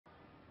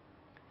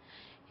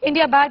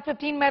India bagged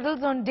 15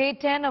 medals on day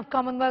 10 of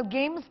Commonwealth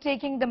Games,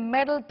 taking the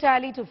medal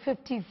tally to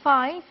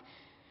 55.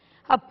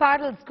 A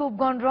paddle scoop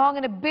gone wrong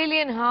and a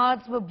billion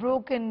hearts were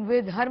broken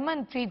with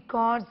Harmanpreet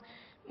Kaur's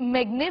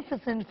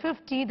magnificent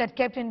 50 that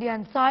kept India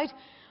in sight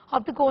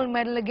of the gold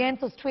medal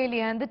against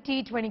Australia in the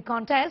T20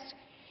 contest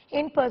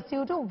in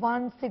pursuit of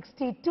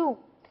 162.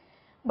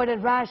 But a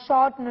rash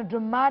shot and a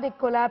dramatic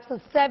collapse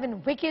of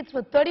 7 wickets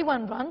with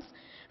 31 runs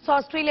saw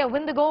Australia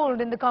win the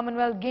gold in the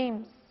Commonwealth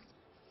Games.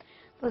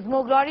 There was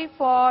more glory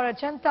for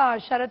Achanta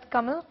Sharat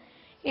Kamal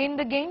in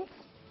the games.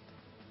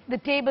 The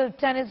table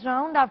tennis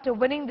round, after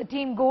winning the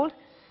team gold,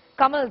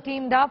 Kamal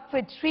teamed up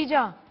with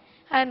Shrija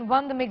and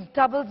won the mixed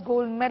doubles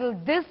gold medal.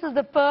 This is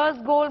the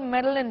first gold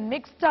medal in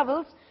mixed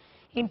doubles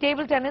in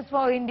table tennis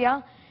for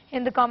India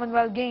in the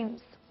Commonwealth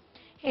Games.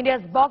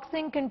 India's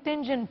boxing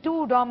contingent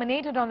too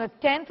dominated on the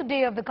 10th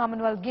day of the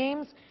Commonwealth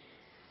Games.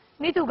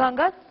 Neetu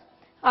Gangas,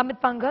 Amit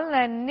Pangal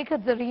and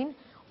Nikhat Zareen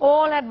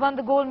all had won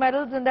the gold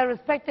medals in their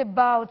respective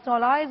bouts.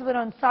 All eyes were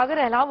on Sagar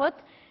Ahlawat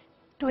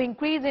to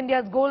increase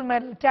India's gold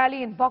medal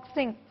tally in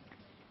boxing.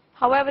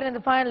 However, in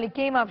the final, he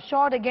came up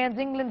short against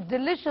England's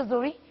Delicious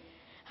Orie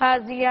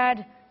as he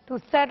had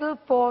to settle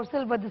for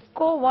silver. The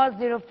score was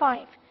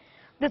 0-5.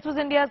 This was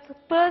India's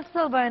first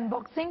silver in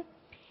boxing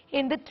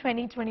in the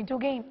 2022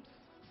 Games.